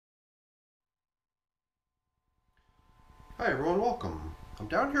Hi everyone, welcome. I'm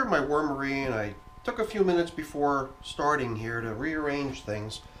down here in my wormery and I took a few minutes before starting here to rearrange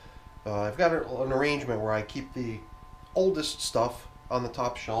things. I've got an arrangement where I keep the oldest stuff on the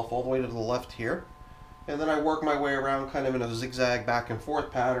top shelf all the way to the left here, and then I work my way around kind of in a zigzag back and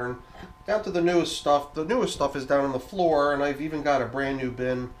forth pattern down to the newest stuff. The newest stuff is down on the floor, and I've even got a brand new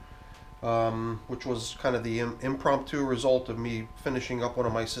bin, which was kind of the impromptu result of me finishing up one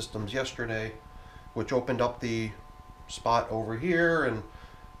of my systems yesterday, which opened up the spot over here, and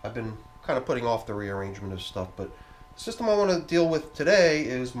I've been kind of putting off the rearrangement of stuff. But the system I want to deal with today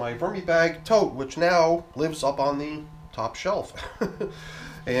is my Vermibag tote, which now lives up on the top shelf.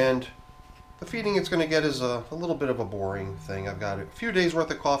 And the feeding it's going to get is a little bit of a boring thing. I've got a few days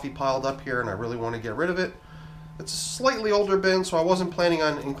worth of coffee piled up here and I really want to get rid of it. It's a slightly older bin, so I wasn't planning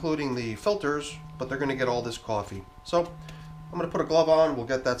on including the filters, but they're going to get all this coffee. So I'm going to put a glove on, we'll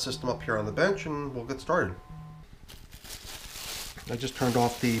get that system up here on the bench, and we'll get started. I just turned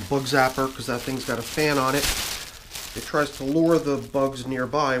off the bug zapper because that thing's got a fan on it. It tries to lure the bugs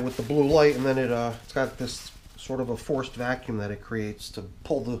nearby with the blue light, and then it's got this sort of a forced vacuum that it creates to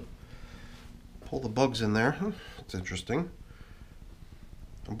pull the bugs in there. It's interesting.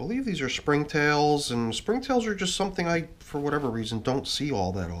 I believe these are springtails, and springtails are just something I, for whatever reason, don't see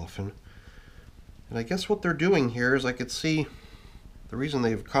all that often. And I guess what they're doing here is I could see, the reason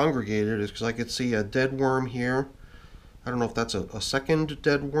they've congregated is because I could see a dead worm here. I don't know if that's a second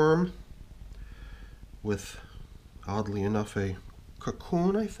dead worm with, oddly enough, a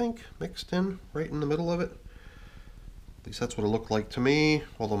cocoon, I think, mixed in right in the middle of it. At least that's what it looked like to me,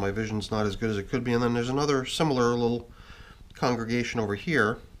 although my vision's not as good as it could be. And then there's another similar little congregation over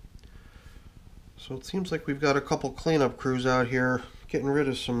here. So it seems like we've got a couple cleanup crews out here getting rid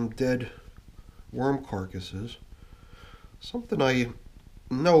of some dead worm carcasses. Something I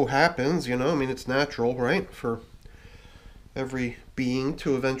know happens, you know, I mean, it's natural, right, for every being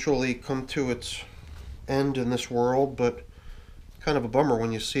to eventually come to its end in this world, but kind of a bummer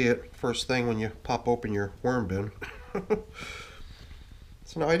when you see it first thing when you pop open your worm bin.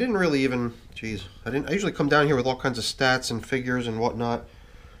 So now I didn't really even, I usually come down here with all kinds of stats and figures and whatnot,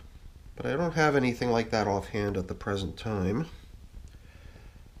 but I don't have anything like that offhand at the present time.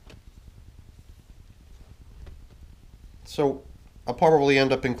 So I'll probably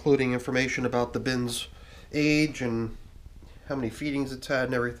end up including information about the bin's age and how many feedings it's had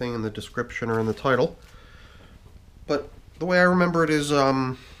and everything in the description or in the title. But the way I remember it is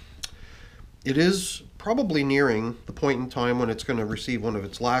probably nearing the point in time when it's going to receive one of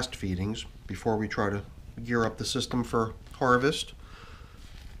its last feedings before we try to gear up the system for harvest.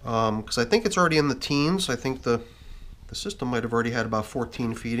 Because I think it's already in the teens. I think the system might have already had about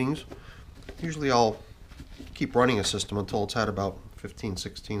 14 feedings. Usually I'll keep running a system until it's had about 15,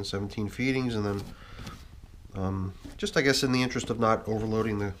 16, 17 feedings, and then just, I guess, in the interest of not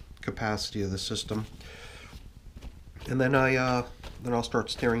overloading the capacity of the system. And then I'll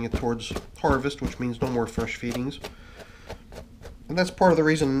start steering it towards harvest, which means no more fresh feedings. And that's part of the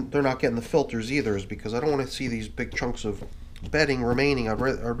reason they're not getting the filters either, is because I don't want to see these big chunks of bedding remaining. I'd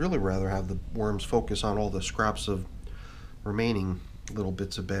really rather have the worms focus on all the scraps of remaining little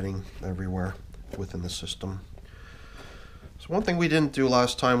bits of bedding everywhere within the system. So one thing we didn't do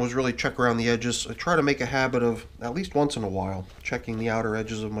last time was really check around the edges. I try to make a habit of, at least once in a while, checking the outer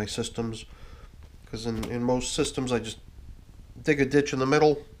edges of my systems. Because in most systems I just dig a ditch in the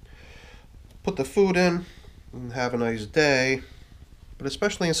middle, put the food in, and have a nice day. But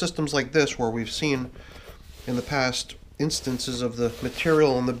especially in systems like this, where we've seen in the past instances of the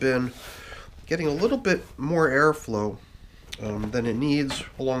material in the bin getting a little bit more airflow than it needs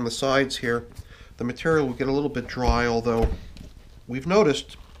along the sides here, the material will get a little bit dry, although we've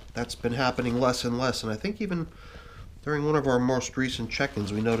noticed that's been happening less and less. And I think even during one of our most recent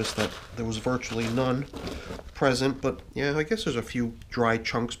check-ins, we noticed that there was virtually none present. But yeah, I guess there's a few dry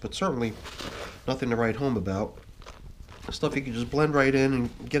chunks, but certainly nothing to write home about. Stuff you can just blend right in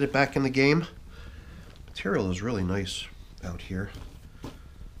and get it back in the game. Material is really nice out here.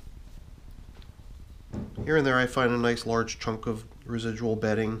 Here and there I find a nice large chunk of residual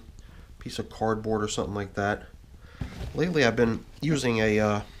bedding, piece of cardboard or something like that. Lately I've been using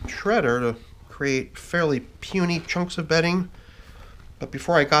a shredder to create fairly puny chunks of bedding, but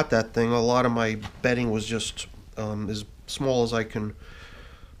before I got that thing, a lot of my bedding was just as small as I can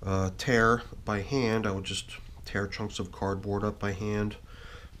tear by hand. I would just tear chunks of cardboard up by hand,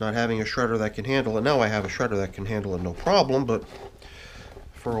 not having a shredder that can handle it. Now I have a shredder that can handle it no problem, but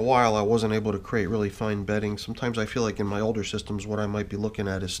for a while I wasn't able to create really fine bedding. Sometimes I feel like in my older systems what I might be looking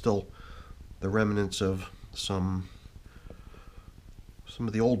at is still the remnants of some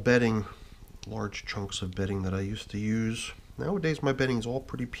of the old bedding large chunks of bedding that I used to use. Nowadays my bedding is all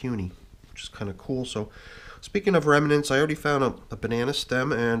pretty puny, which is kind of cool. So speaking of remnants, I already found a banana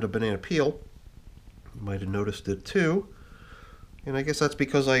stem and a banana peel. You might have noticed it too. And I guess that's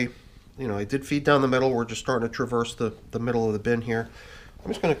because I did feed down the middle. We're just starting to traverse the middle of the bin here. I'm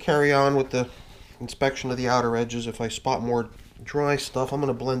just going to carry on with the inspection of the outer edges. If I spot more dry stuff, I'm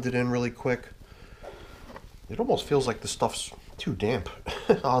going to blend it in really quick. It almost feels like the stuff's too damp,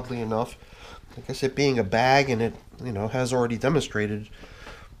 oddly enough. Like I said, being a bag, and it has already demonstrated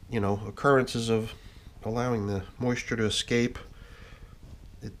occurrences of allowing the moisture to escape.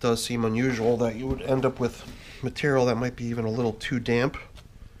 It does seem unusual that you would end up with material that might be even a little too damp.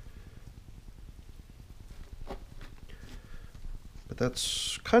 But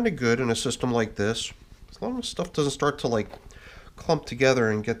that's kind of good in a system like this, as long as stuff doesn't start to like clump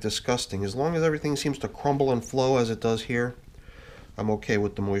together and get disgusting. As long as everything seems to crumble and flow as it does here, I'm okay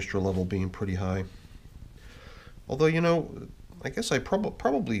with the moisture level being pretty high. Although, I guess I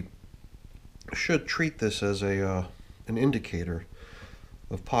probably should treat this as an indicator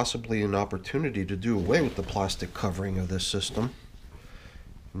of possibly an opportunity to do away with the plastic covering of this system.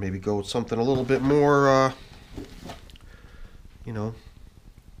 Maybe go with something a little bit more,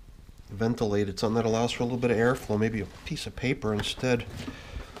 ventilated, something that allows for a little bit of airflow, maybe a piece of paper instead.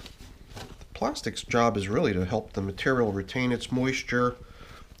 The plastic's job is really to help the material retain its moisture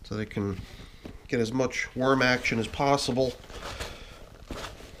so they can get as much worm action as possible.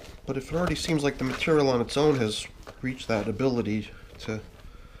 But if it already seems like the material on its own has reached that ability to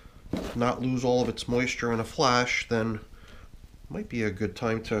not lose all of its moisture in a flash, then it might be a good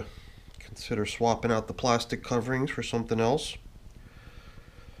time to consider swapping out the plastic coverings for something else.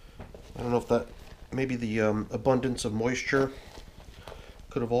 I don't know if that, maybe the abundance of moisture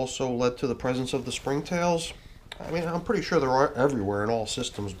could have also led to the presence of the springtails. I mean, I'm pretty sure they're everywhere in all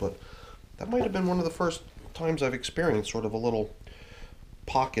systems, but that might have been one of the first times I've experienced sort of a little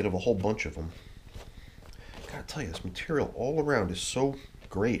pocket of a whole bunch of them. I gotta tell you, this material all around is so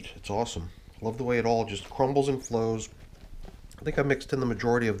great. It's awesome. I love the way it all just crumbles and flows. I think I mixed in the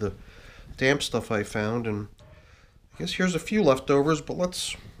majority of the damp stuff I found, and I guess here's a few leftovers, but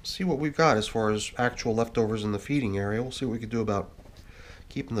let's see what we've got as far as actual leftovers in the feeding area. We'll see what we can do about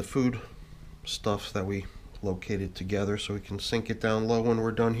keeping the food stuff that we located together so we can sink it down low when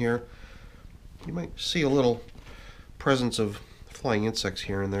we're done here. You might see a little presence of flying insects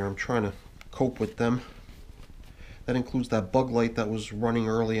here and there. I'm trying to cope with them. That includes that bug light that was running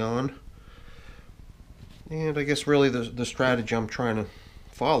early on. And I guess really the strategy I'm trying to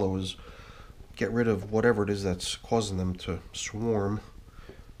follow is get rid of whatever it is that's causing them to swarm.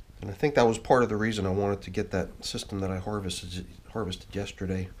 And I think that was part of the reason I wanted to get that system that I harvested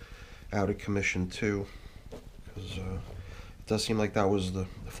yesterday out of commission too. Because it does seem like that was the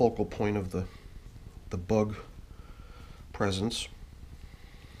focal point of the bug presence.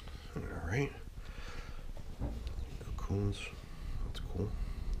 Alright. Cocoons. That's cool.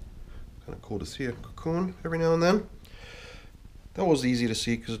 Kind of cool to see a cocoon every now and then. That was easy to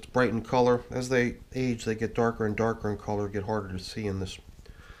see because it's bright in color. As they age, they get darker and darker in color, get harder to see in this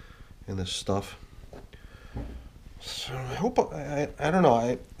stuff. So I hope I don't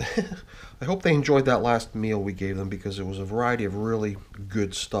know. I hope they enjoyed that last meal we gave them, because it was a variety of really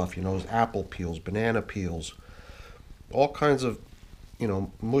good stuff. It was apple peels, banana peels, all kinds of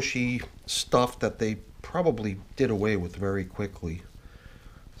mushy stuff that they probably did away with very quickly.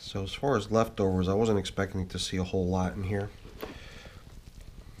 So as far as leftovers, I wasn't expecting to see a whole lot in here.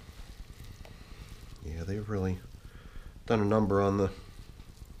 Yeah, they've really done a number on the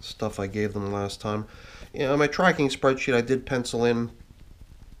stuff I gave them last time. On my tracking spreadsheet, I did pencil in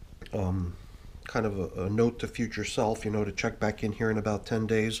kind of a note to future self, to check back in here in about 10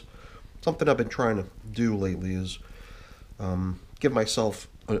 days. Something I've been trying to do lately is give myself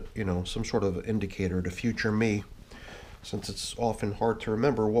some sort of indicator to future me, since it's often hard to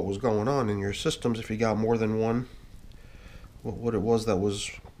remember what was going on in your systems if you got more than one, what it was that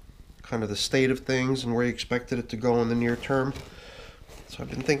was kind of the state of things and where you expected it to go in the near term. So I've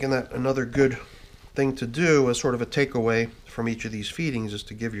been thinking that another good thing to do as sort of a takeaway from each of these feedings is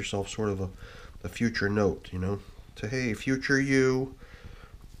to give yourself sort of a future note, to, hey, future you,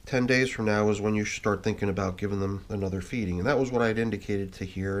 10 days from now is when you should start thinking about giving them another feeding. And that was what I'd indicated to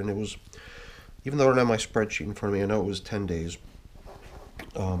here, and it was, even though I don't have my spreadsheet in front of me, I know it was 10 days.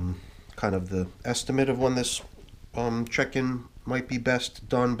 Kind of the estimate of when this check-in might be best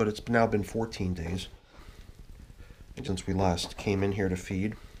done, but it's now been 14 days since we last came in here to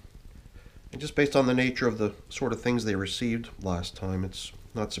feed. And just based on the nature of the sort of things they received last time, it's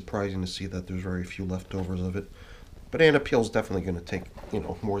not surprising to see that there's very few leftovers of it. Banana peel is definitely going to take,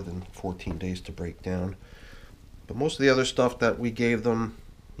 more than 14 days to break down. But most of the other stuff that we gave them,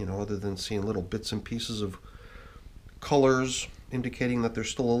 other than seeing little bits and pieces of colors indicating that there's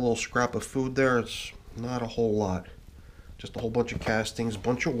still a little scrap of food there, it's not a whole lot. Just a whole bunch of castings, a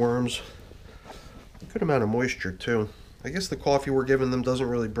bunch of worms, a good amount of moisture too. I guess the coffee we're giving them doesn't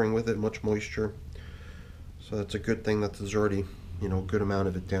really bring with it much moisture, so that's a good thing that there's already, a good amount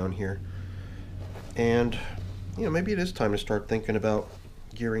of it down here. And, maybe it is time to start thinking about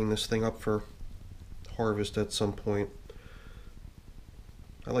gearing this thing up for harvest at some point.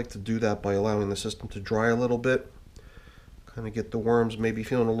 I like to do that by allowing the system to dry a little bit, kind of get the worms maybe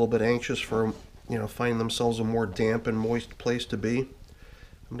feeling a little bit anxious for, finding themselves a more damp and moist place to be.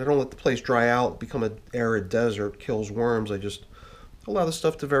 I don't let the place dry out, become an arid desert, kills worms. I just allow the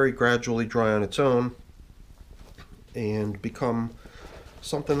stuff to very gradually dry on its own and become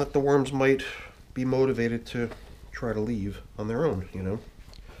something that the worms might be motivated to try to leave on their own,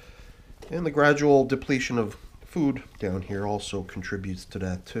 And the gradual depletion of food down here also contributes to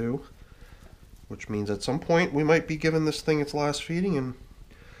that too, which means at some point we might be giving this thing its last feeding, and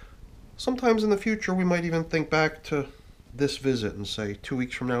sometimes in the future we might even think back to this visit and say 2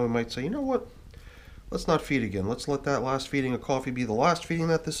 weeks from now we might say, you know what, let's not feed again. Let's let that last feeding of coffee be the last feeding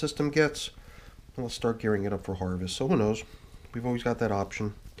that the system gets, and let's start gearing it up for harvest. So who knows? We've always got that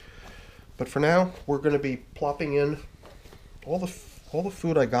option. But for now, we're going to be plopping in all the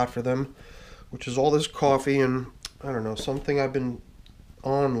food I got for them, which is all this coffee, and I don't know, something I've been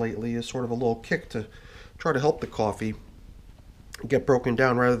on lately is sort of a little kick to try to help the coffee get broken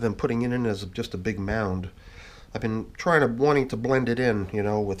down rather than putting it in as just a big mound. I've been wanting to blend it in,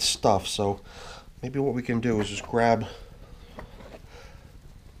 with stuff. So maybe what we can do is just grab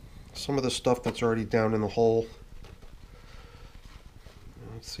some of the stuff that's already down in the hole.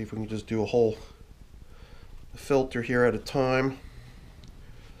 Let's see if we can just do a whole filter here at a time,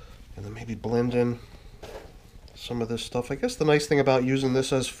 and then maybe blend in some of this stuff. I guess the nice thing about using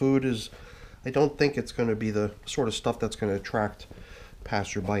this as food is I don't think it's going to be the sort of stuff that's going to attract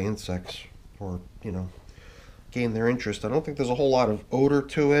passerby insects or, gain their interest. I don't think there's a whole lot of odor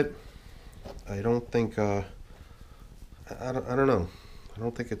to it. I don't think, I don't know. I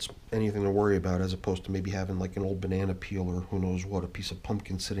don't think it's anything to worry about, as opposed to maybe having like an old banana peel or who knows what, a piece of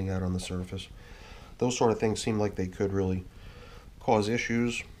pumpkin sitting out on the surface. Those sort of things seem like they could really cause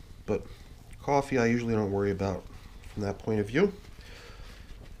issues, but coffee I usually don't worry about from that point of view.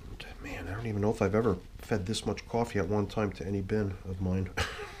 And man, I don't even know if I've ever fed this much coffee at one time to any bin of mine.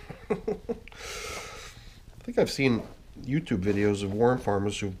 I think I've seen YouTube videos of worm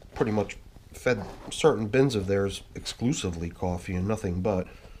farmers who pretty much fed certain bins of theirs exclusively coffee and nothing but.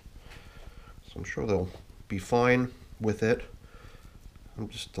 So I'm sure they'll be fine with it. I'm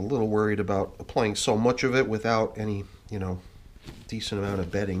just a little worried about applying so much of it without any, decent amount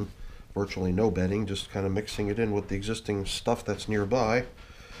of bedding, virtually no bedding, just kind of mixing it in with the existing stuff that's nearby.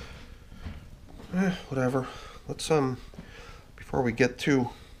 Whatever. Let's, before we get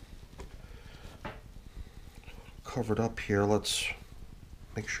too covered up here, let's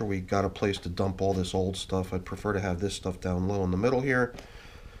make sure we got a place to dump all this old stuff. I'd prefer to have this stuff down low in the middle here.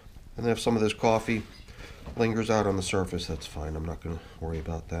 And then if some of this coffee lingers out on the surface, that's fine. I'm not going to worry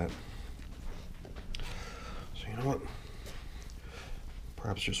about that. So you know what?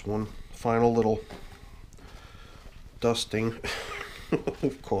 Perhaps just one final little dusting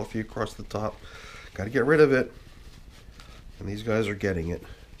of coffee across the top. Got to get rid of it. And these guys are getting it.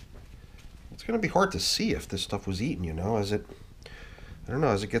 It's going to be hard to see if this stuff was eaten, as it, I don't know,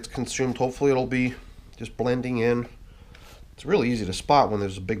 as it gets consumed. Hopefully it'll be just blending in. It's really easy to spot when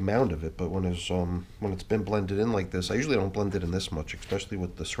there's a big mound of it, but when it's been blended in like this, I usually don't blend it in this much, especially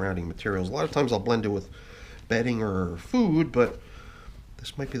with the surrounding materials. A lot of times I'll blend it with bedding or food, but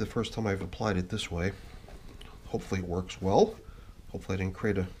this might be the first time I've applied it this way. Hopefully it works well. Hopefully I didn't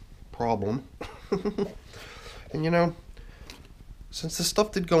create a problem. And since the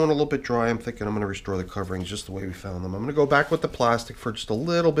stuff did go in a little bit dry, I'm thinking I'm going to restore the coverings just the way we found them. I'm going to go back with the plastic for just a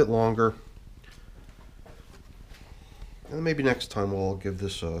little bit longer. And maybe next time we'll give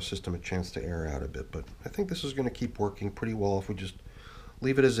this system a chance to air out a bit. But I think this is going to keep working pretty well if we just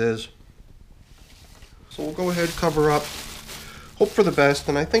leave it as is. So we'll go ahead, cover up, hope for the best,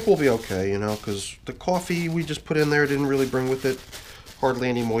 and I think we'll be okay, because the coffee we just put in there didn't really bring with it hardly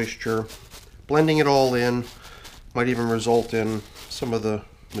any moisture. Blending it all in might even result in some of the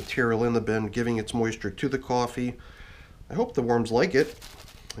material in the bin giving its moisture to the coffee. I hope the worms like it,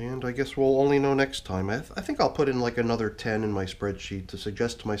 and I guess we'll only know next time. I think I'll put in like another 10 in my spreadsheet to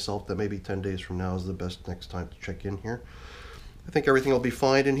suggest to myself that maybe 10 days from now is the best next time to check in here. I think everything will be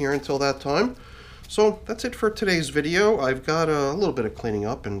fine in here until that time. So that's it for today's video. I've got a little bit of cleaning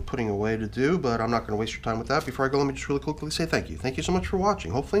up and putting away to do, but I'm not going to waste your time with that. Before I go, let me just really quickly say thank you. Thank you so much for watching.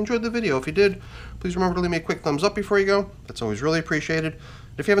 Hopefully you enjoyed the video. If you did, please remember to leave me a quick thumbs up before you go. That's always really appreciated.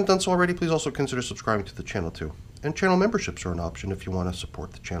 If you haven't done so already, please also consider subscribing to the channel too. And channel memberships are an option if you want to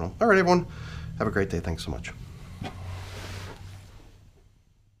support the channel. All right, everyone. Have a great day. Thanks so much.